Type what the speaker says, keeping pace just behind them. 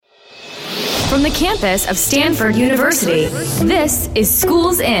From the campus of Stanford University, this is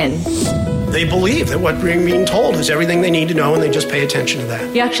Schools In. They believe that what they're being told is everything they need to know, and they just pay attention to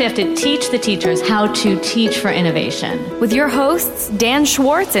that. You actually have to teach the teachers how to teach for innovation. With your hosts, Dan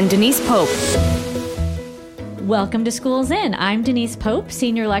Schwartz and Denise Pope. Welcome to Schools In. I'm Denise Pope,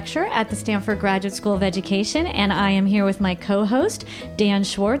 Senior Lecturer at the Stanford Graduate School of Education, and I am here with my co-host, Dan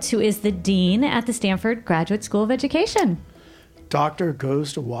Schwartz, who is the Dean at the Stanford Graduate School of Education. Doctor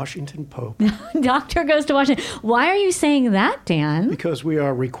goes to Washington Pope. Doctor goes to Washington. Why are you saying that, Dan? Because we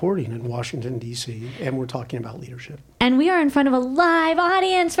are recording in Washington, D.C., and we're talking about leadership. And we are in front of a live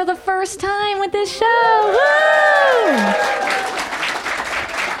audience for the first time with this show. Woo!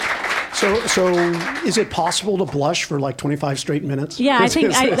 So is it possible to blush for like 25 straight minutes? Yeah, I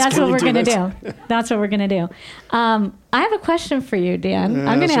think that's what we're going to do. That's what we're going to do. I have a question for you, Dan.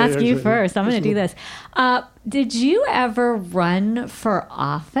 I'm going to ask you first. I'm going to do this. Did you ever run for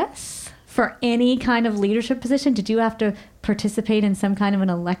office, for any kind of leadership position? Did you have to participate in some kind of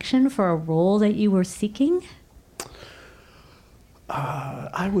an election for a role that you were seeking?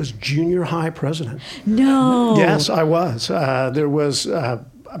 I was junior high president. No. Yes, I was. There was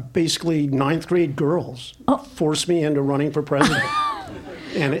basically ninth grade girls forced me into running for president,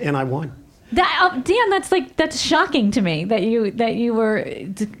 and I won. Dan, that's shocking to me that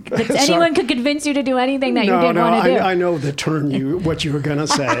anyone could convince you to do anything that you didn't want to do. I know the turn what you were going to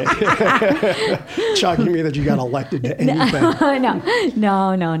say. Shocking me that you got elected to anything.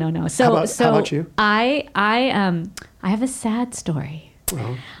 No. How about you? I have a sad story.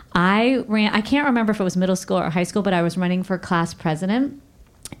 Uh-huh. I can't remember if it was middle school or high school, but I was running for class president.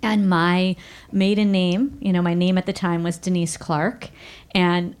 And my maiden name, my name at the time was Denise Clark.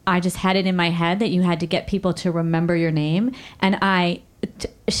 And I just had it in my head that you had to get people to remember your name. And I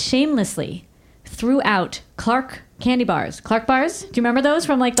shamelessly threw out Clark candy bars. Clark bars? Do you remember those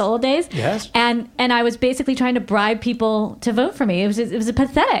from like the old days? Yes. And I was basically trying to bribe people to vote for me. It was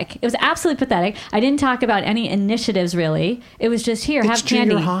pathetic. It was absolutely pathetic. I didn't talk about any initiatives really. It was just have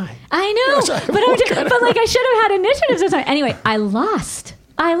candy. Junior high. I know. But I should have had initiatives this time. Anyway, I lost.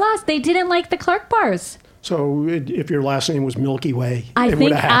 They didn't like the Clark bars. So if your last name was Milky Way, I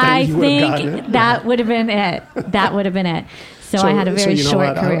think that would have been it. So I had a very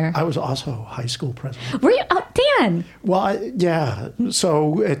short career. I was also high school president. Were you? Oh, Dan. Well, yeah.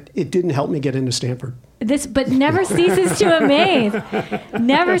 So it didn't help me get into Stanford. But never ceases to amaze.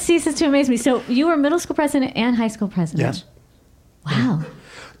 Never ceases to amaze me. So you were middle school president and high school president. Yes. Wow.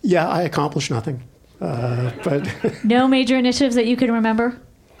 Yeah, I accomplished nothing. But no major initiatives that you could remember?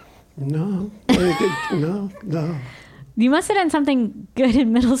 No. You must have done something good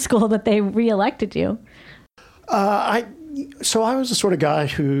in middle school that they reelected you. So I was the sort of guy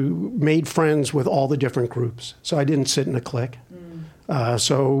who made friends with all the different groups. So I didn't sit in a clique.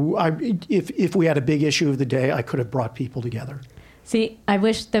 If we had a big issue of the day, I could have brought people together. See, I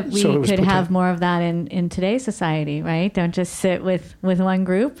wish that we could have more of that in today's society, right? Don't just sit with one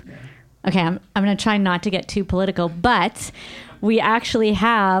group. Okay, I'm going to try not to get too political, but we actually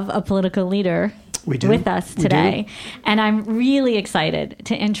have a political leader with us today. And I'm really excited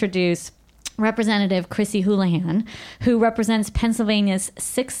to introduce Representative Chrissy Houlahan, who represents Pennsylvania's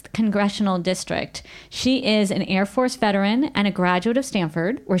 6th Congressional District. She is an Air Force veteran and a graduate of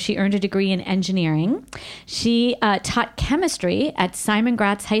Stanford, where she earned a degree in engineering. She taught chemistry at Simon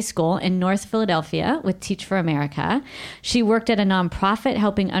Gratz High School in North Philadelphia with Teach for America. She worked at a nonprofit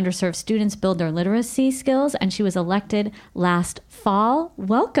helping underserved students build their literacy skills, and she was elected last fall.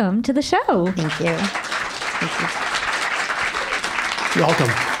 Welcome to the show. Thank you. Welcome.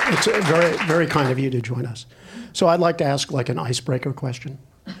 It's very, very kind of you to join us. So I'd like to ask like an icebreaker question.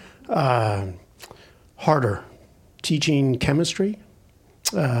 Harder, teaching chemistry,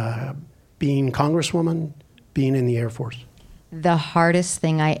 being Congresswoman, being in the Air Force? The hardest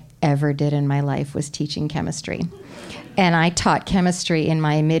thing I ever did in my life was teaching chemistry. And I taught chemistry in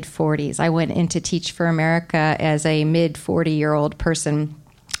my mid-40s. I went into Teach for America as a mid-40-year-old person,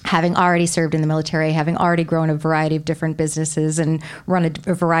 having already served in the military, having already grown a variety of different businesses and run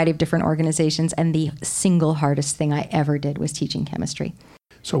a variety of different organizations, and the single hardest thing I ever did was teaching chemistry.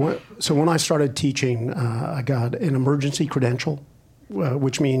 So when I started teaching, I got an emergency credential,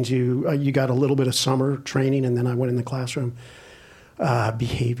 which means you got a little bit of summer training, and then I went in the classroom.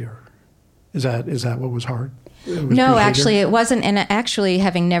 Behavior, is that what was hard? No, actually, it wasn't. And actually,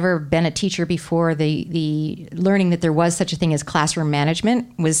 having never been a teacher before, the learning that there was such a thing as classroom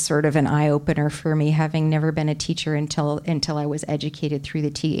management was sort of an eye-opener for me, having never been a teacher until I was educated through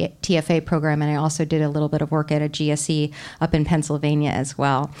the TFA program. And I also did a little bit of work at a GSE up in Pennsylvania as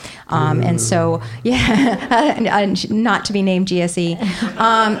well. And so, yeah, not to be named GSE.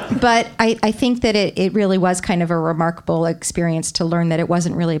 But I think that it really was kind of a remarkable experience to learn that it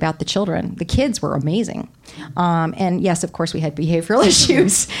wasn't really about the children. The kids were amazing. And yes, of course, we had behavioral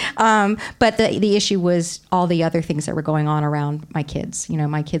issues. But the issue was all the other things that were going on around my kids. You know,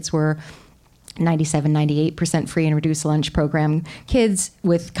 my kids were 98% free and reduced lunch program kids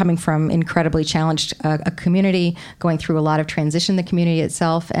coming from incredibly challenged a community, going through a lot of transition in the community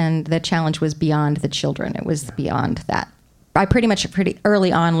itself. And the challenge was beyond the children. It was beyond that. I pretty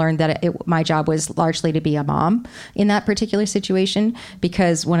early on learned that my job was largely to be a mom in that particular situation,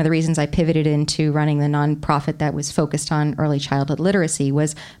 because one of the reasons I pivoted into running the nonprofit that was focused on early childhood literacy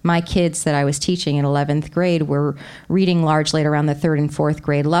was my kids that I was teaching in 11th grade were reading largely at around the 3rd and 4th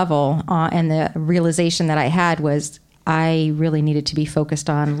grade level. And the realization that I had was I really needed to be focused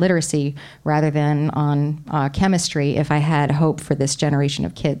on literacy rather than on chemistry if I had hope for this generation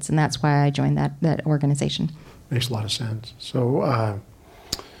of kids. And that's why I joined that organization. Makes a lot of sense. So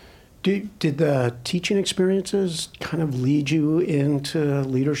did the teaching experiences kind of lead you into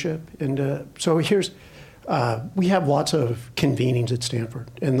leadership? So we have lots of convenings at Stanford,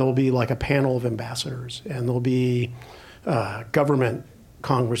 and there'll be like a panel of ambassadors, and there'll be government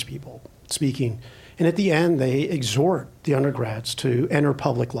Congress people speaking. And at the end, they exhort the undergrads to enter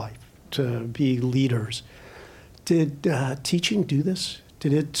public life, to be leaders. Did teaching do this?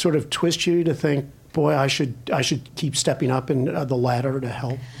 Did it sort of twist you to think, boy, I should keep stepping up in the ladder to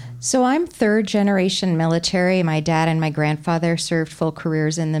help? So I'm 3rd generation military. My dad and my grandfather served full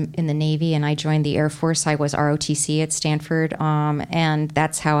careers in the Navy, and I joined the Air Force. I was ROTC at Stanford, and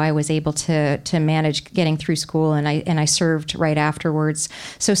that's how I was able to manage getting through school. And I served right afterwards.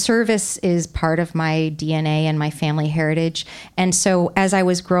 So service is part of my DNA and my family heritage. And so as I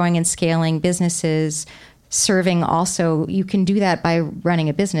was growing and scaling businesses, serving also, you can do that by running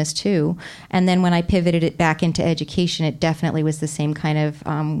a business too. And then when I pivoted it back into education, it definitely was the same kind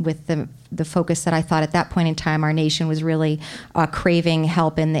of with the focus that I thought at that point in time our nation was really craving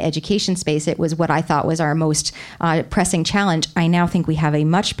help in the education space. It was what I thought was our most pressing challenge. I now think we have a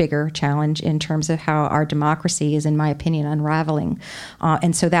much bigger challenge in terms of how our democracy is, in my opinion, unraveling.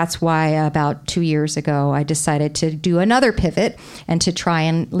 And so that's why about 2 years ago I decided to do another pivot and to try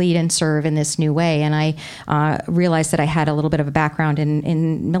and lead and serve in this new way. And I realized that I had a little bit of a background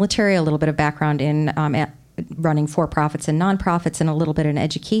in military, a little bit of background in running for-profits and nonprofits, and a little bit in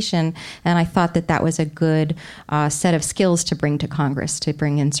education. And I thought that was a good set of skills to bring to Congress, to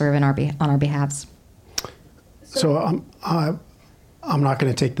bring and serve on our behalves. So I'm not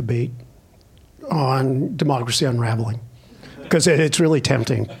going to take the bait on democracy unraveling, because it's really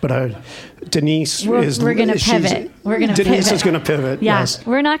tempting. But Denise we're going to pivot. Denise is going to pivot. Yeah, yes.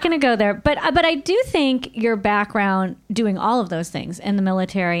 We're not going to go there. But I do think your background doing all of those things in the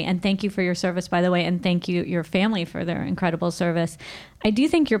military, and thank you for your service, by the way, and thank you, your family, for their incredible service. I do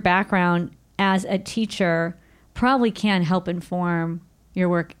think your background as a teacher probably can help inform your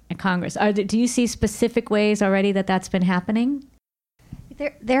work at Congress. Do you see specific ways already that's been happening?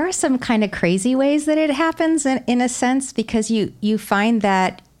 There are some kind of crazy ways that it happens in a sense, because you find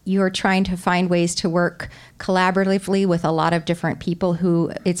that you're trying to find ways to work collaboratively with a lot of different people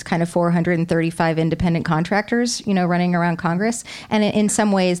who it's kind of 435 independent contractors, running around Congress. And in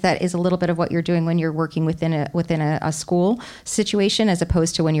some ways that is a little bit of what you're doing when you're working within a school situation, as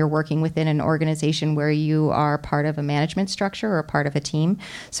opposed to when you're working within an organization where you are part of a management structure or part of a team.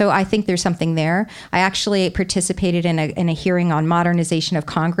 So I think there's something there. I actually participated in a hearing on modernization of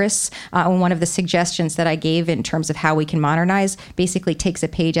Congress. And one of the suggestions that I gave in terms of how we can modernize basically takes a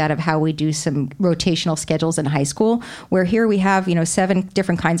page out of how we do some rotational schedules in high school, where here we have 7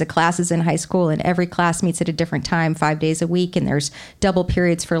 different kinds of classes in high school, and every class meets at a different time 5 days a week, and there's double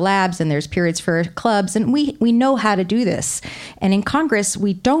periods for labs, and there's periods for clubs, and we know how to do this. And in Congress,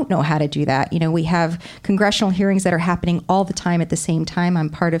 we don't know how to do that. We have congressional hearings that are happening all the time at the same time. I'm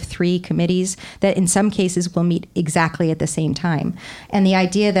part of 3 committees that in some cases will meet exactly at the same time. And the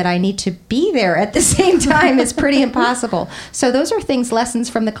idea that I need to be there at the same time is pretty impossible. So those are lessons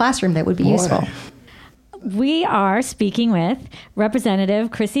from the classroom that would be useful. We are speaking with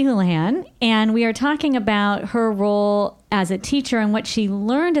Representative Chrissy Houlahan, and we are talking about her role as a teacher and what she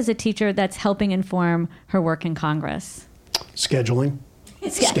learned as a teacher that's helping inform her work in Congress. Scheduling.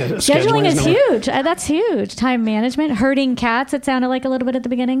 Scheduling is huge. That's huge. Time management, herding cats. It sounded like a little bit at the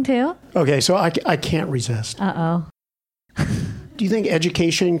beginning too. Okay, so I can't resist. Uh-oh. Do you think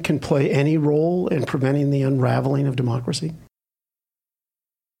education can play any role in preventing the unraveling of democracy?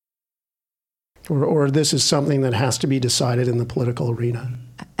 Or this is something that has to be decided in the political arena?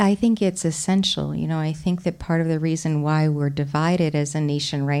 I think it's essential. I think that part of the reason why we're divided as a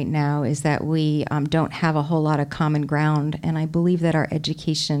nation right now is that we don't have a whole lot of common ground. And I believe that our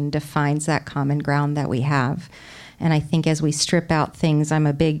education defines that common ground that we have. And I think as we strip out things, I'm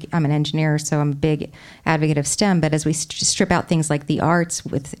an engineer, so I'm a big advocate of STEM, but as we strip out things like the arts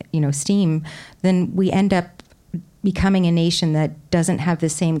with, STEAM, then we end up becoming a nation that doesn't have the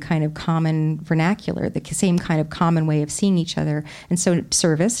same kind of common vernacular, the same kind of common way of seeing each other. And so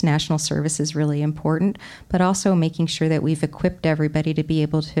national service is really important, but also making sure that we've equipped everybody to be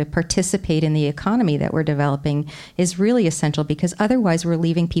able to participate in the economy that we're developing is really essential, because otherwise we're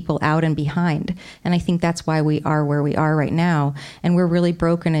leaving people out and behind. And I think that's why we are where we are right now. And we're really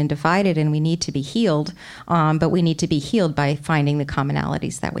broken and divided, and we need to be healed, but we need to be healed by finding the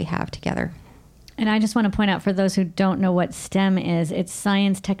commonalities that we have together. And I just want to point out, for those who don't know what STEM is, it's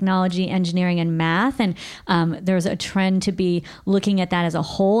science, technology, engineering, and math. And there's a trend to be looking at that as a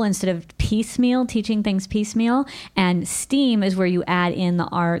whole instead of piecemeal, teaching things piecemeal. And STEAM is where you add in the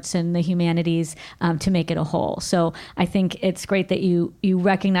arts and the humanities to make it a whole. So I think it's great that you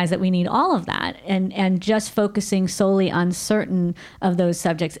recognize that we need all of that. And just focusing solely on certain of those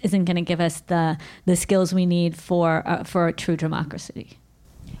subjects isn't going to give us the skills we need for a true democracy.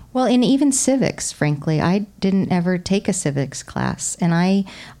 Well, and even civics, frankly. I didn't ever take a civics class, and I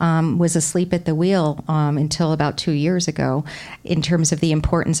was asleep at the wheel until about 2 years ago in terms of the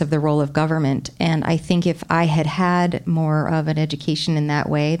importance of the role of government. And I think if I had had more of an education in that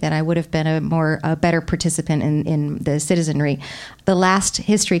way, then I would have been a better participant in the citizenry. The last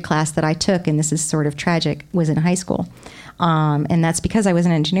history class that I took, and this is sort of tragic, was in high school. And that's because I was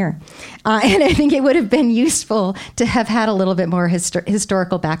an engineer. And I think it would have been useful to have had a little bit more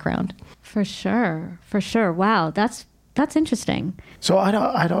historical background. For sure. Wow, that's interesting. So I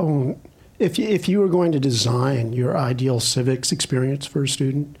don't. If you were going to design your ideal civics experience for a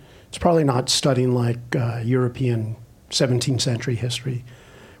student, it's probably not studying like European 17th century history.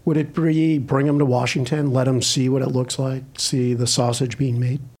 Would it be bring them to Washington, let them see what it looks like, see the sausage being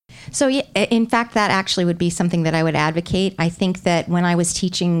made? So, in fact, that actually would be something that I would advocate. I think that when I was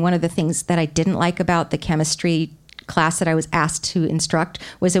teaching, one of the things that I didn't like about the chemistry class that I was asked to instruct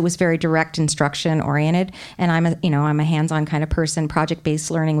was it was very direct instruction oriented. And I'm a hands-on kind of person. Project-based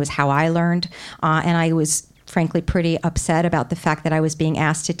learning was how I learned. And I was frankly pretty upset about the fact that I was being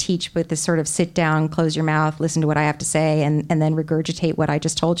asked to teach with this sort of sit down, close your mouth, listen to what I have to say, and then regurgitate what I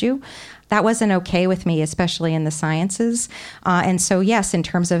just told you. That wasn't okay with me, especially in the sciences. And so, yes, in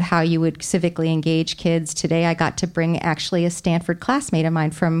terms of how you would civically engage kids, today I got to bring actually a Stanford classmate of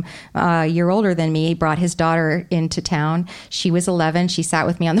mine from a year older than me. He brought his daughter into town. She was 11. She sat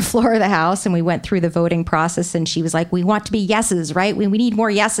with me on the floor of the house, and we went through the voting process, and she was like, we want to be yeses, right? We need more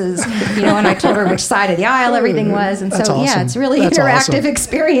yeses. And I told her which side of the aisle everything was. And That's so, awesome. Yeah, it's really interactive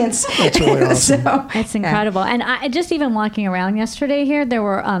experience. That's really awesome. It's incredible. Yeah. And I just even walking around yesterday here, there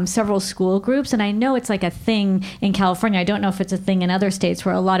were several school groups, and I know it's like a thing in California. I don't know if it's a thing in other states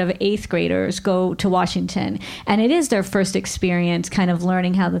where a lot of 8th graders go to Washington, and it is their first experience kind of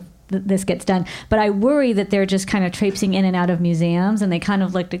learning how this gets done. But I worry that they're just kind of traipsing in and out of museums, and they kind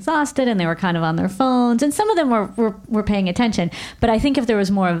of looked exhausted, and they were kind of on their phones, and some of them were paying attention. But I think if there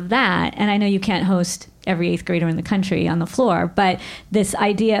was more of that, and I know you can't host every 8th grader in the country on the floor, but this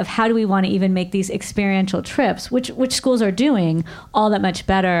idea of how do we want to even make these experiential trips, which schools are doing, all that much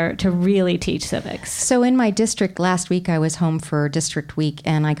better to really teach civics. So in my district last week, I was home for District Week,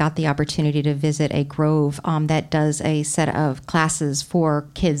 and I got the opportunity to visit a grove that does a set of classes for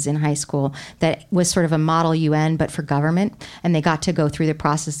kids in high school that was sort of a model UN, but for government. And they got to go through the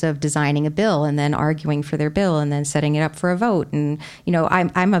process of designing a bill and then arguing for their bill and then setting it up for a vote. And,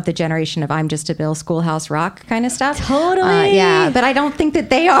 I'm of the generation of I'm just a bill, schoolhouse rock kind of stuff. Totally. Yeah, but I don't think that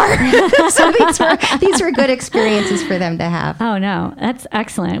they are. So these were good experiences for them to have. Oh, no, that's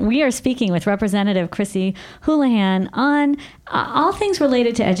excellent. We are speaking with Representative Chrissy Houlahan on all things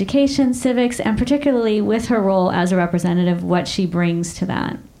related to education, civics, and particularly with her role as a representative, what she brings to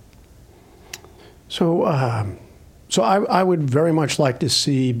that. So I would very much like to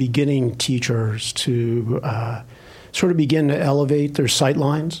see beginning teachers to sort of begin to elevate their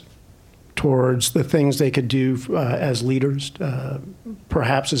sightlines towards the things they could do as leaders,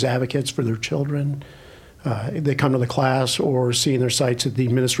 perhaps as advocates for their children. They come to the class or seeing their sights at the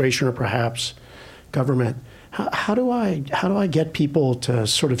administration or perhaps government. How do I get people to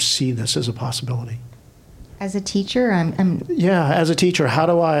sort of see this as a possibility? As a teacher, as a teacher, how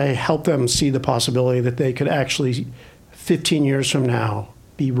do I help them see the possibility that they could actually, 15 years from now,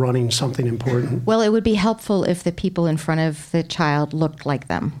 be running something important? Well, it would be helpful if the people in front of the child looked like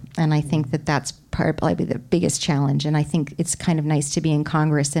them. And I think that that's probably the biggest challenge. And I think it's kind of nice to be in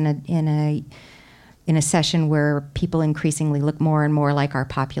Congress in a session where people increasingly look more and more like our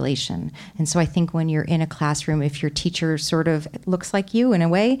population. And so I think when you're in a classroom, if your teacher sort of looks like you in a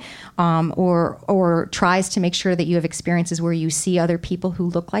way, or tries to make sure that you have experiences where you see other people who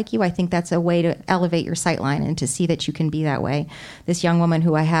look like you, I think that's a way to elevate your sightline and to see that you can be that way. This young woman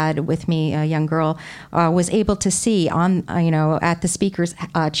who I had with me, a young girl, was able to see on, at the speaker's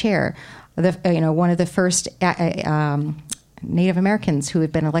chair, one of the first Native Americans who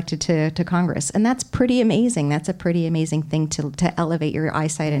have been elected to Congress. And that's pretty amazing. That's a pretty amazing thing to elevate your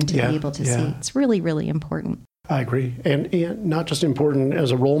eyesight and to be able to see. It's really, really important. I agree. And not just important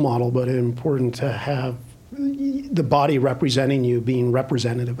as a role model, but important to have the body representing you being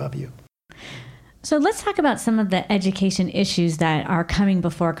representative of you. So let's talk about some of the education issues that are coming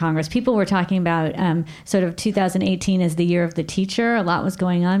before Congress. People were talking about sort of 2018 as the year of the teacher. A lot was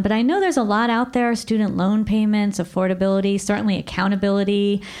going on, but I know there's a lot out there: student loan payments, affordability, certainly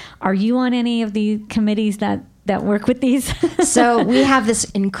accountability. Are you on any of the committees that work with these? So we have this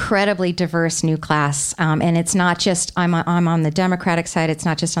incredibly diverse new class, and it's not just I'm on the Democratic side. It's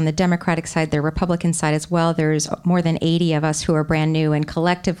not just on the Democratic side, the Republican side as well. There's more than 80 of us who are brand new, and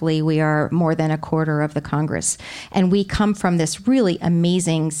collectively we are more than a quarter of the Congress. And we come from this really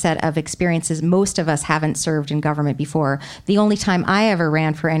amazing set of experiences. Most of us haven't served in government before. The only time I ever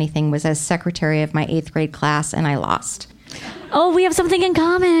ran for anything was as secretary of my 8th grade class, and I lost. Oh, we have something in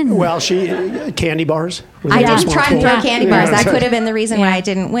common. Well, candy bars. I didn't try to throw candy bars. That could have been the reason why I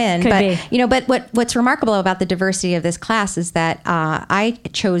didn't win. But what's remarkable about the diversity of this class is that I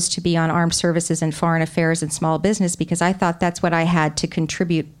chose to be on armed services and foreign affairs and small business because I thought that's what I had to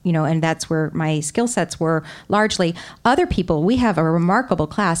contribute, and that's where my skill sets were largely. Other people, we have a remarkable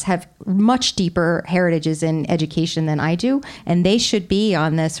class, have much deeper heritages in education than I do, and they should be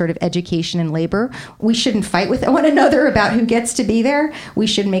on the sort of education and labor. We shouldn't fight with one another about who gets to be there. We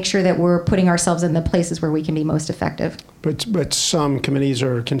should make sure that we're putting ourselves in the places where we can be most effective. But some committees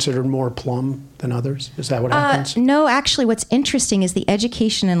are considered more plum than others. Is that what happens? No, actually, what's interesting is the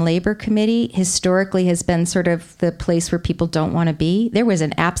Education and Labor Committee historically has been sort of the place where people don't want to be. There was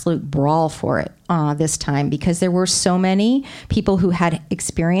an absolute brawl for it this time because there were so many people who had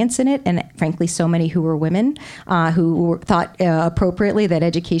experience in it, and frankly, so many who were women who thought appropriately that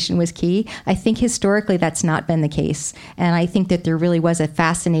education was key. I think historically that's not been the case, and I think that there really was a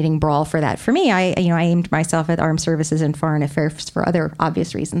fascinating brawl for that. For me, I aimed myself at armed services and foreign affairs for other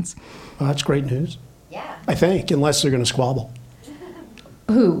obvious reasons. Well, that's great news. Yeah. I think, unless they're going to squabble.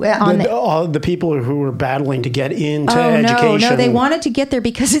 Who? The people who were battling to get into education. No, they wanted to get there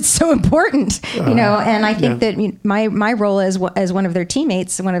because it's so important, and I think that my role as one of their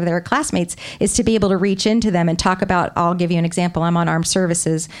teammates, one of their classmates, is to be able to reach into them and talk about, I'll give you an example. I'm on armed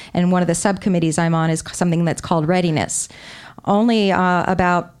services, and one of the subcommittees I'm on is something that's called readiness. Only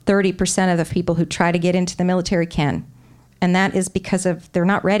about 30% of the people who try to get into the military can, and that is because they're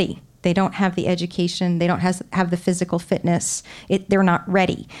not ready. They don't have the education. They don't have the physical fitness. They're not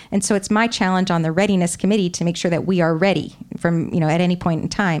ready. And so it's my challenge on the Readiness Committee to make sure that we are ready from, at any point in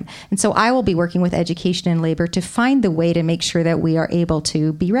time. And so I will be working with Education and Labor to find the way to make sure that we are able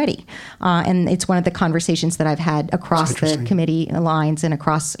to be ready. And it's one of the conversations that I've had across the committee lines and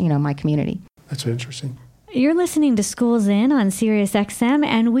across, my community. That's interesting. You're listening to Schools In on Sirius XM,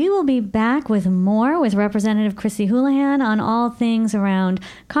 and we will be back with more with Representative Chrissy Houlahan on all things around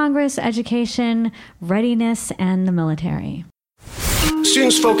Congress, education, readiness, and the military.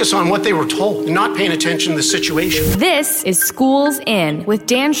 Students focus on what they were told and not paying attention to the situation. This is Schools In with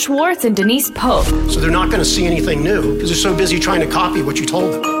Dan Schwartz and Denise Pope. So they're not going to see anything new because they're so busy trying to copy what you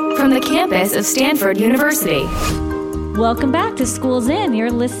told them. From the campus of Stanford University. Welcome back to Schools In.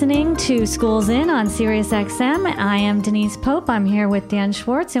 You're listening to Schools In on Sirius XM. I am Denise Pope. I'm here with Dan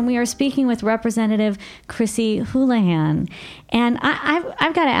Schwartz, and we are speaking with Representative Chrissy Houlahan. And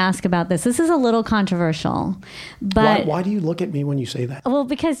I've got to ask about this. This is a little controversial, but why do you look at me when you say that? Well,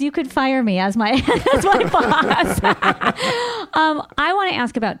 because you could fire me as my boss. I want to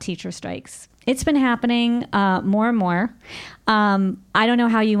ask about teacher strikes. It's been happening more and more. I don't know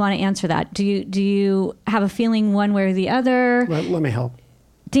how you want to answer that. Do you have a feeling one way or the other? Let me help.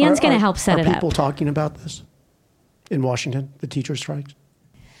 Dan's going to help set it up. Are people talking about this in Washington, the teacher strikes?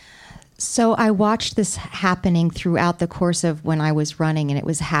 So I watched this happening throughout the course of when I was running, and it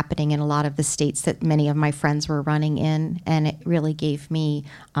was happening in a lot of the states that many of my friends were running in, and it really gave me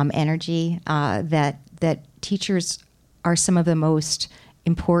energy that teachers are some of the most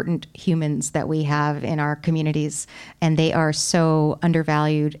important humans that we have in our communities, and they are so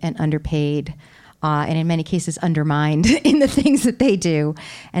undervalued and underpaid. And in many cases undermined in the things that they do.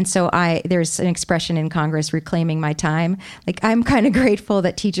 And so there's an expression in Congress, reclaiming my time. Like, I'm kind of grateful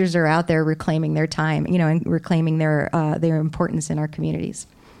that teachers are out there reclaiming their time, and reclaiming their importance in our communities.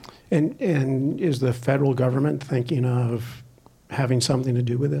 And is the federal government thinking of having something to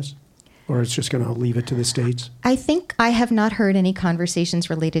do with this? Or it's just going to leave it to the states? I think I have not heard any conversations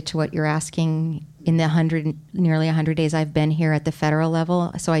related to what you're asking in the nearly 100 days I've been here at the federal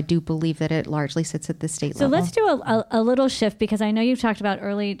level. So I do believe that it largely sits at the state level. So let's do a little shift, because I know you've talked about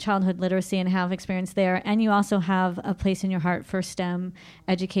early childhood literacy and have experience there, and you also have a place in your heart for STEM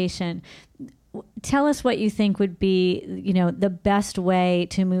education. Tell us what you think would be, the best way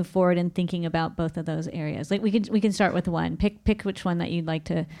to move forward in thinking about both of those areas. Like, we can start with one. Pick which one that you'd like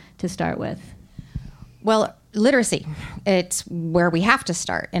to start with. Well, literacy, it's where we have to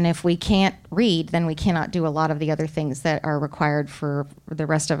start. And if we can't read, then we cannot do a lot of the other things that are required for the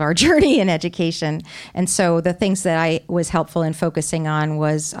rest of our journey in education. And so the things that I was helpful in focusing on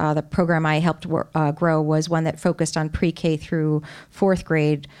was the program I helped grow was one that focused on pre-K through fourth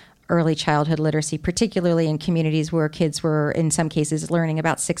grade early childhood literacy, particularly in communities where kids were, in some cases, learning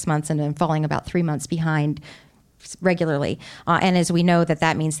about 6 months and then falling about 3 months behind regularly. And as we know,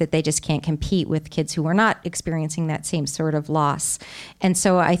 that means that they just can't compete with kids who are not experiencing that same sort of loss. And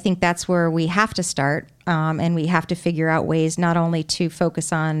so I think that's where we have to start, and we have to figure out ways not only to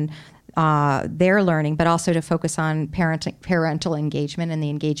focus on their learning, but also to focus on parental engagement and the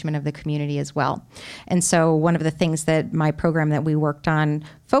engagement of the community as well. And so one of the things that my program that we worked on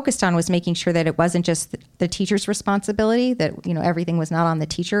focused on was making sure that it wasn't just the teacher's responsibility, that everything was not on the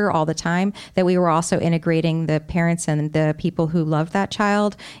teacher all the time, that we were also integrating the parents and the people who love that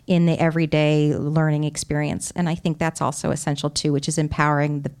child in the everyday learning experience. And I think that's also essential too, which is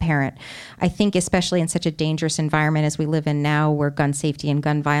empowering the parent. I think especially in such a dangerous environment as we live in now, where gun safety and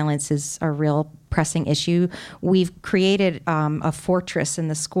gun violence is a real pressing issue, we've created a fortress in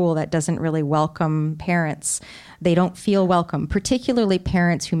the school that doesn't really welcome parents. They don't feel welcome, particularly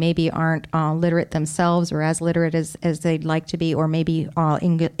parents who maybe aren't literate themselves or as literate as they'd like to be, or maybe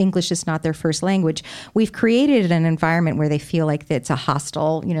English is not their first language. We've created an environment where they feel like it's a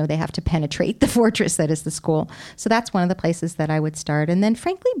hostile, they have to penetrate the fortress that is the school. So that's one of the places that I would start. And then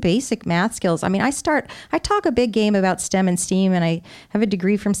frankly, basic math skills. I mean, I talk a big game about STEM and STEAM, and I have a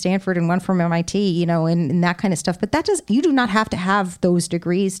degree from Stanford and one from MIT, and that kind of stuff. But you do not have to have those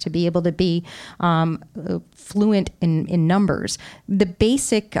degrees to be able to be fluent in numbers. The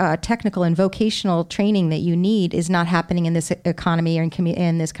basic technical and vocational training that you need is not happening in this economy or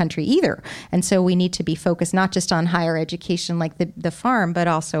in this country either. And so we need to be focused not just on higher education like the farm, but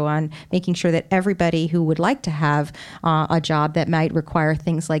also on making sure that everybody who would like to have a job that might require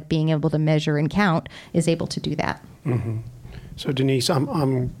things like being able to measure and count is able to do that. Mm-hmm. So Denise, I'm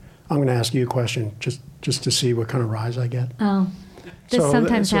going to ask you a question just to see what kind of rise I get. Oh. This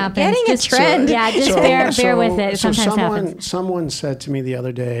sometimes happens. Getting a trend. Bear with it. It sometimes happens. Someone said to me the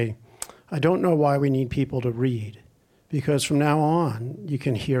other day, I don't know why we need people to read, because from now on, you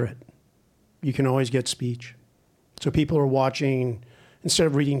can hear it. You can always get speech. So people are watching, instead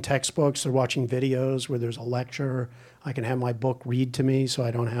of reading textbooks, they're watching videos where there's a lecture. I can have my book read to me so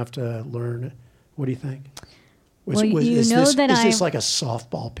I don't have to learn. What do you think? Is this like a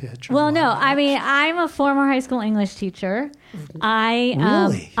softball pitch? Well, no. I mean, I'm a former high school English teacher.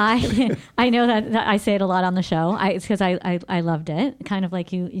 Really? I know that I say it a lot on the show. It's because I loved it, kind of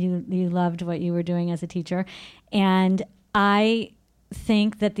like you loved what you were doing as a teacher. And I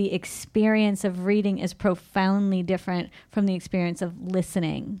think that the experience of reading is profoundly different from the experience of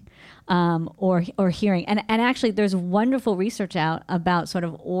listening or hearing. And actually, there's wonderful research out about sort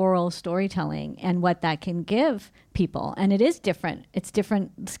of oral storytelling and what that can give people. And it is different. It's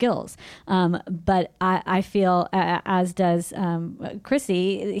different skills. But I feel, as does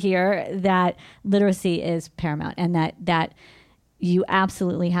Chrissy here, that literacy is paramount, and that you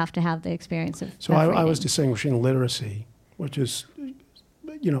absolutely have to have the experience of So I was distinguishing literacy, which is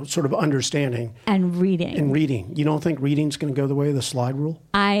sort of understanding. And reading. You don't think reading's going to go the way of the slide rule?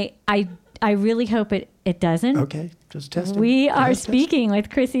 I really hope it doesn't. Okay, just test it. We are speaking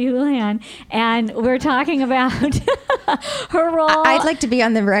with Chrissy Houlahan, and we're talking about her role. I'd like to be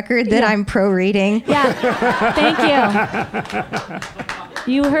on the record that I'm pro-reading. Yeah, thank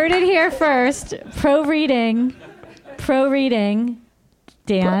you. You heard it here first. Pro-reading.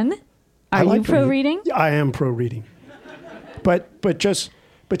 Dan? Are you pro-reading? I am pro-reading.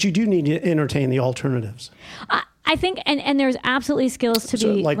 But you do need to entertain the alternatives. I think, and there's absolutely skills to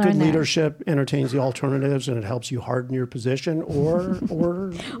be like learned good leadership entertains the alternatives, and it helps you harden your position, or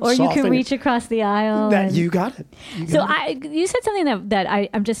you can reach across the aisle. You got it. You said something that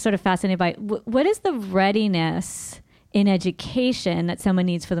I'm just sort of fascinated by. What is the readiness in education that someone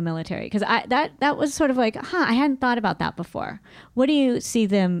needs for the military? Because that was sort of like, I hadn't thought about that before. What do you see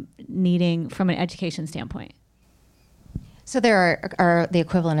them needing from an education standpoint? So there are the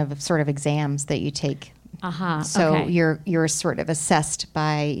equivalent of sort of exams that you take. So okay. You're sort of assessed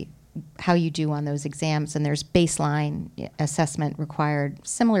by how you do on those exams, and there's baseline assessment required,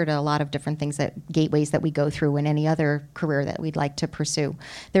 similar to a lot of different things, that gateways that we go through in any other career that we'd like to pursue.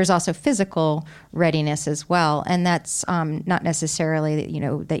 There's also physical readiness as well, and that's not necessarily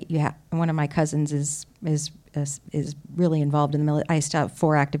that you have. One of my cousins is really involved in the military. I used to have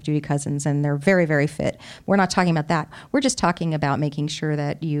 4 active duty cousins, and they're very, very fit. We're not talking about that. We're just talking about making sure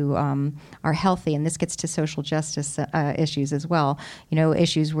that you are healthy, and this gets to social justice issues as well.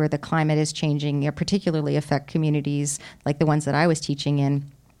 Issues where the climate is changing, particularly affect communities like the ones that I was teaching in.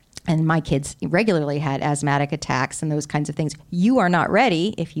 And my kids regularly had asthmatic attacks and those kinds of things. You are not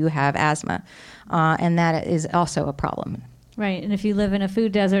ready if you have asthma, and that is also a problem. Right. And if you live in a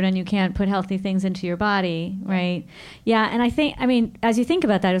food desert and you can't put healthy things into your body, right? Yeah. And I think, as you think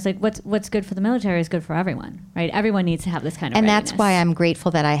about that, it's like what's good for the military is good for everyone, right? Everyone needs to have this kind of readiness. That's why I'm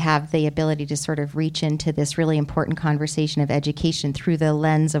grateful that I have the ability to sort of reach into this really important conversation of education through the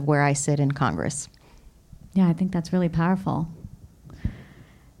lens of where I sit in Congress. Yeah, I think that's really powerful.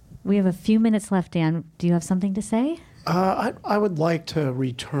 We have a few minutes left, Dan. Do you have something to say? I would like to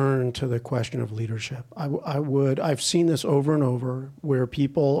return to the question of leadership. I've seen this over and over where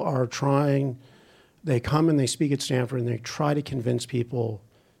people are trying, they come and they speak at Stanford and they try to convince people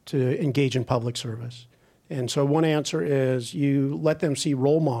to engage in public service. And so one answer is you let them see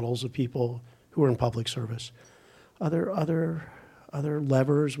role models of people who are in public service. Other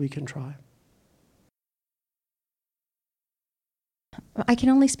levers we can try. I can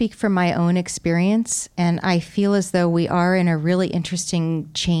only speak from my own experience, and I feel as though we are in a really interesting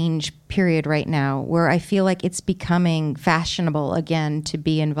change period right now where I feel like it's becoming fashionable again to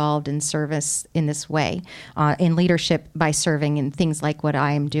be involved in service in this way, in leadership by serving in things like what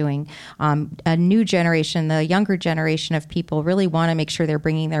I am doing. A new generation, the younger generation of people really want to make sure they're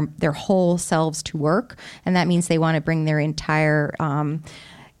bringing their whole selves to work, and that means they want to bring their entire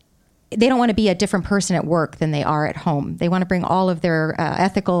they don't want to be a different person at work than they are at home. They want to bring all of their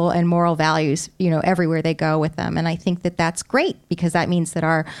ethical and moral values, everywhere they go with them. And I think that that's great because that means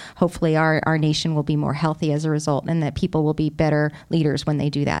that hopefully our nation will be more healthy as a result, and that people will be better leaders when they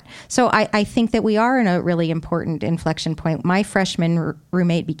do that. So I think that we are in a really important inflection point. My freshman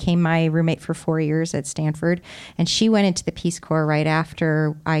roommate became my roommate for 4 years at Stanford, and she went into the Peace Corps right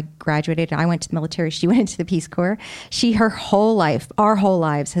after I graduated. I went to the military. She went into the Peace Corps. Her whole life, our whole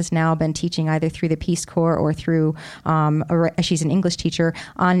lives, has now been teaching either through the Peace Corps or through, she's an English teacher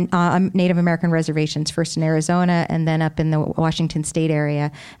on Native American reservations, first in Arizona and then up in the Washington State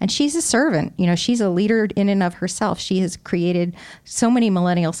area. And she's a servant. She's a leader in and of herself. She has created so many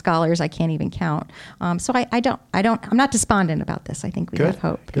millennial scholars I can't even count. So I'm not despondent about this. I think we have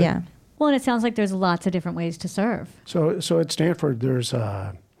hope. Good. Yeah. Well, and it sounds like there's lots of different ways to serve. So at Stanford, there's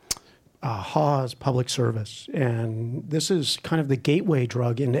HAWS, public service, and this is kind of the gateway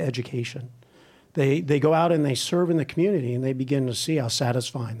drug into education. They go out and they serve in the community, and they begin to see how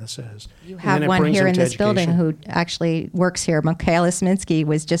satisfying this is. You have one here in this building who actually works here. Michaela Sminsky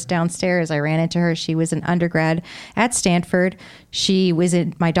was just downstairs. I ran into her. She was an undergrad at Stanford.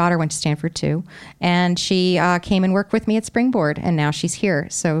 My daughter went to Stanford too, and she came and worked with me at Springboard, and now she's here.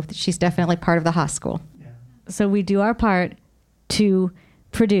 So she's definitely part of the Haas School. Yeah. So we do our part to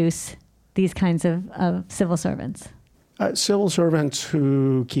produce these kinds of civil servants. Civil servants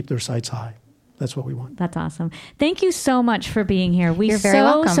who keep their sights high. That's what we want. That's awesome. Thank you so much for being here. You're very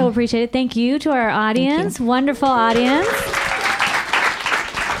welcome. So appreciate it. Thank you to our audience. Wonderful audience.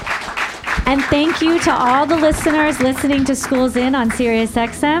 And thank you to all the listeners listening to Schools In on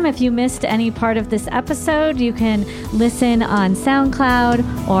SiriusXM. If you missed any part of this episode, you can listen on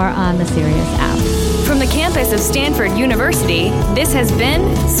SoundCloud or on the Sirius app. From the campus of Stanford University, this has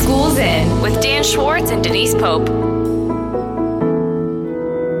been Schools In with Dan Schwartz and Denise Pope.